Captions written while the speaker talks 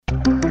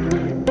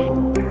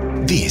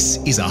This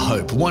is a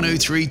Hope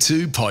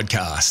 1032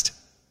 podcast.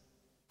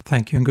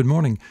 Thank you and good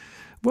morning.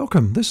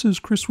 Welcome. This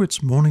is Chris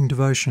Witt's Morning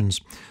Devotions.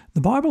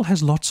 The Bible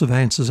has lots of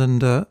answers,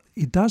 and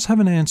it does have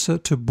an answer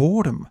to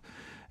boredom.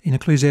 In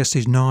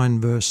Ecclesiastes 9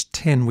 verse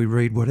 10 we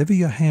read, "Whatever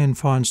your hand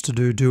finds to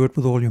do, do it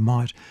with all your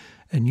might."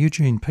 And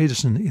Eugene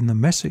Peterson in The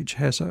Message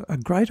has a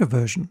greater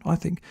version, I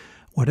think.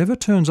 Whatever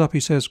turns up, he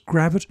says,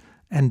 grab it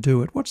and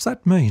do it. What's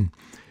that mean?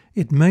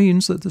 It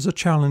means that there's a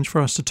challenge for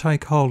us to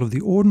take hold of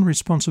the ordinary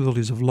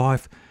responsibilities of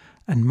life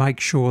and make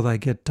sure they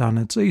get done.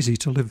 It's easy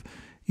to live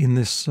in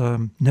this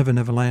never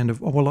land of,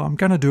 well, I'm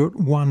going to do it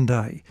one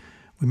day.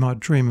 We might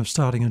dream of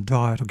starting a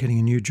diet or getting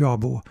a new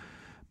job or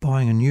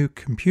buying a new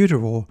computer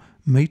or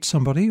meet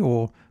somebody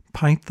or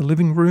paint the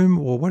living room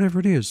or whatever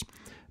it is.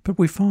 But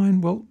we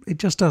find, well, it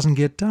just doesn't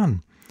get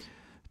done.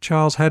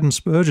 Charles Haddon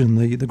Spurgeon,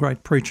 the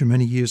great preacher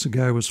many years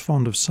ago, was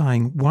fond of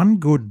saying, "One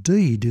good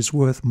deed is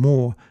worth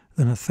more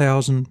than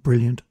 1,000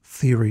 brilliant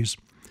theories."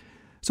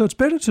 So it's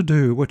better to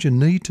do what you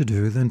need to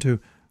do than to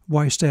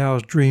waste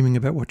hours dreaming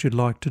about what you'd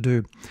like to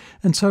do.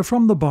 And so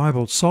from the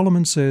Bible,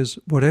 Solomon says,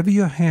 whatever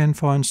your hand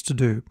finds to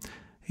do.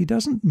 He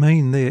doesn't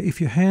mean there, if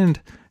your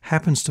hand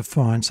happens to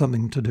find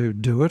something to do,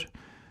 do it.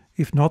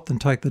 If not, then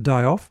take the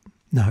day off.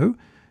 No.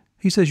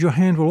 He says your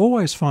hand will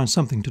always find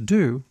something to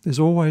do. There's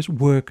always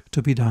work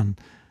to be done.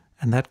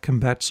 And that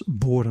combats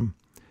boredom.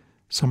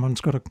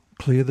 Someone's got to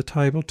clear the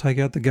table, take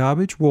out the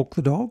garbage, walk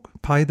the dog,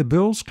 pay the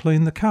bills,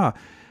 clean the car.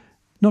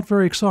 Not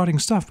very exciting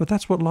stuff, but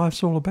that's what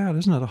life's all about,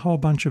 isn't it? A whole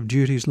bunch of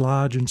duties,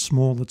 large and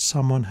small, that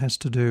someone has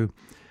to do.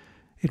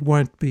 It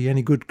won't be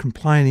any good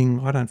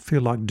complaining, I don't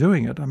feel like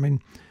doing it. I mean,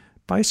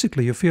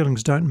 basically your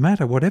feelings don't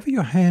matter. Whatever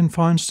your hand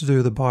finds to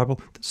do, the Bible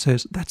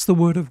says, that's the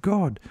word of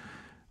God.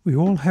 We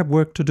all have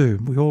work to do.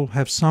 We all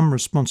have some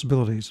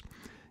responsibilities.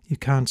 You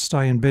can't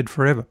stay in bed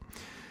forever.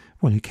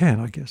 Well, you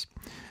can, I guess.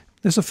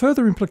 There's a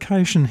further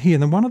implication here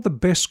that one of the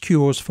best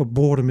cures for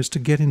boredom is to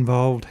get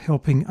involved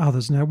helping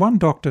others. Now, one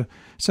doctor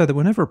said that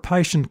whenever a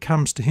patient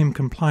comes to him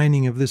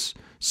complaining of this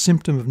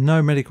symptom of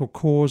no medical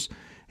cause,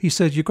 he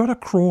says, you've got to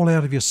crawl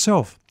out of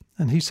yourself.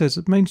 And he says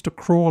it means to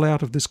crawl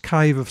out of this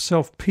cave of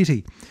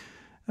self-pity.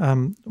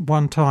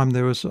 One time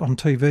there was on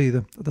TV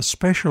the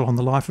special on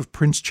the life of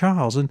Prince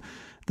Charles, and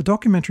the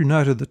documentary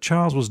noted that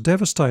Charles was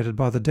devastated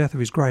by the death of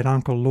his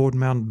great-uncle, Lord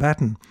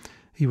Mountbatten.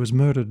 He was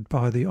murdered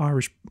by the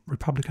Irish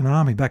Republican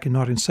Army back in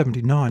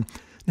 1979.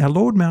 Now,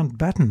 Lord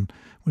Mountbatten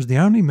was the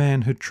only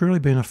man who'd truly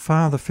been a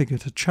father figure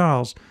to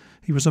Charles.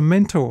 He was a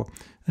mentor,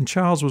 and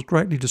Charles was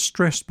greatly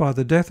distressed by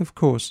the death, of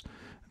course,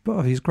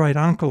 of his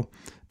great-uncle.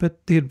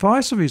 But the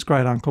advice of his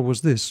great-uncle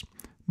was this: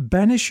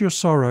 banish your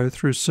sorrow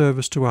through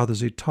service to others,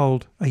 he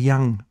told a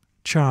young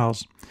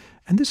Charles.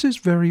 And this is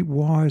very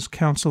wise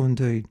counsel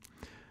indeed.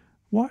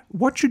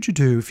 What should you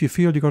do if you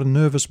feel you've got a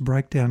nervous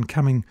breakdown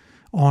coming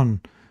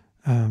on?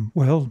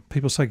 Well,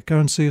 people say go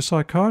and see a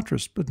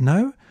psychiatrist, but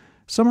no.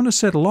 Someone has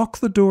said lock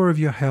the door of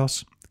your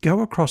house, go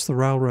across the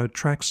railroad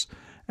tracks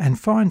and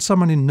find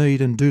someone in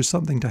need and do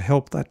something to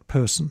help that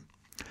person.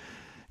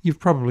 You've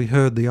probably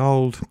heard the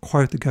old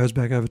quote that goes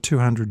back over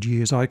 200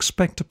 years, I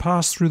expect to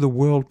pass through the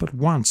world but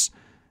once.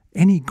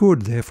 Any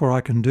good, therefore,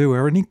 I can do,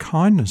 or any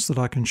kindness that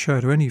I can show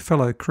to any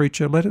fellow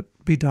creature, let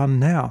it be done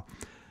now.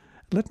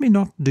 Let me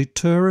not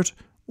deter it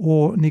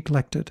or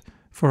neglect it,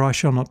 for I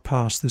shall not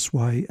pass this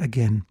way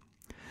again.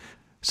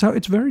 So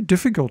it's very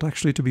difficult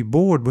actually to be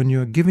bored when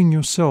you're giving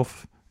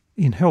yourself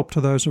in help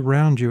to those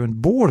around you,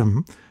 and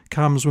boredom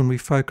comes when we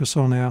focus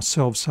on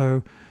ourselves.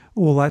 So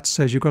all that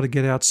says you've got to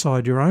get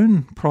outside your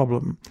own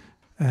problem,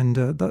 and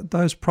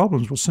those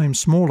problems will seem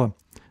smaller,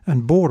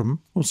 and boredom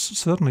will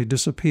certainly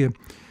disappear.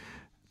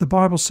 The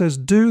Bible says,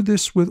 do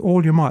this with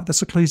all your might.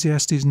 That's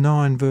Ecclesiastes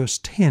 9 verse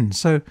 10.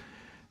 So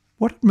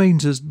what it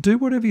means is do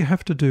whatever you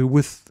have to do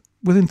with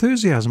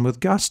enthusiasm,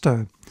 with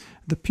gusto.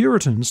 The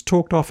Puritans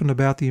talked often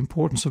about the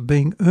importance of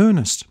being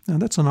earnest. Now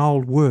that's an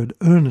old word,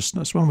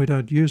 earnestness, one we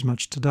don't use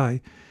much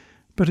today.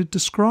 But it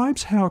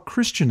describes how a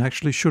Christian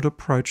actually should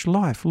approach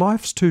life.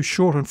 Life's too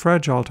short and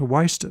fragile to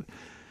waste it.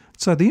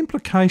 So the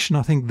implication,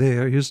 I think,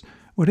 there is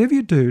whatever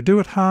you do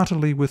it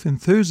heartily with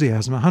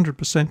enthusiasm,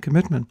 100%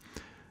 commitment.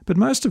 But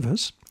most of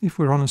us, if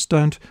we're honest,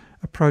 don't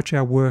approach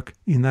our work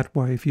in that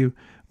way. If you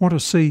want to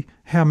see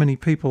how many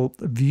people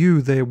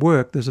view their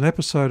work, there's an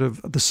episode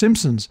of The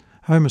Simpsons.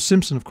 Homer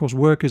Simpson, of course,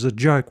 work is a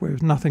joke where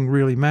nothing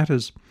really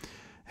matters.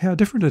 How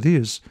different it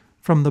is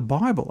from the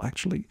Bible,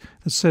 actually,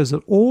 that says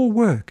that all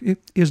work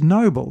is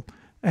noble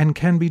and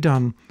can be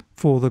done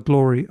for the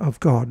glory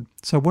of God.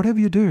 So whatever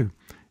you do,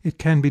 it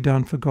can be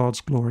done for God's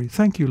glory.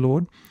 Thank you,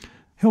 Lord.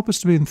 Help us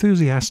to be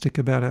enthusiastic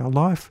about our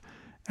life,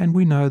 and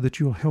we know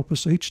that you'll help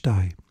us each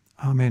day.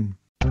 Amen.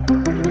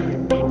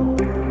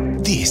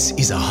 This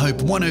is a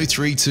Hope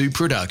 1032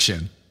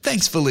 production.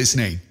 Thanks for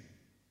listening.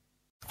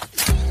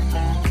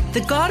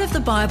 The God of the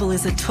Bible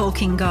is a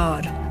talking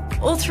God.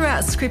 All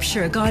throughout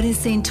Scripture, God is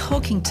seen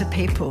talking to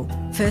people,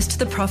 first to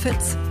the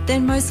prophets,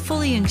 then most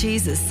fully in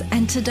Jesus,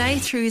 and today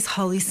through his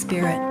Holy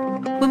Spirit.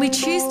 When we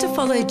choose to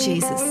follow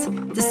Jesus,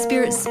 the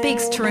Spirit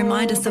speaks to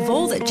remind us of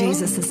all that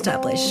Jesus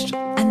established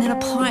and then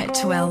apply it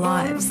to our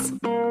lives.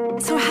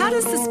 So how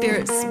does the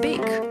Spirit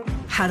speak?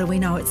 How do we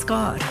know it's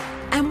God?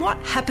 And what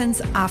happens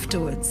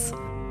afterwards?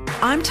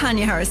 I'm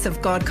Tanya Harris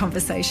of God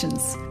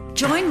Conversations.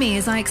 Join me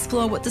as I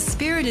explore what the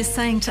Spirit is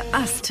saying to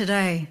us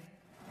today.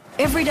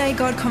 Everyday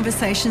God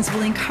Conversations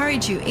will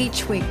encourage you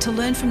each week to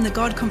learn from the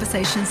God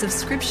Conversations of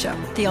Scripture,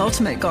 the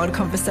ultimate God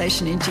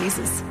conversation in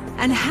Jesus,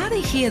 and how to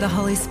hear the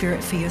Holy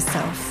Spirit for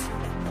yourself.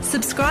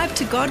 Subscribe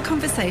to God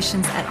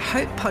Conversations at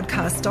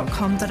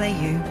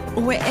hopepodcast.com.au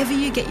or wherever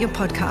you get your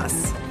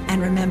podcasts.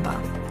 And remember,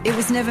 it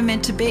was never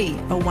meant to be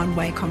a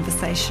one-way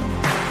conversation.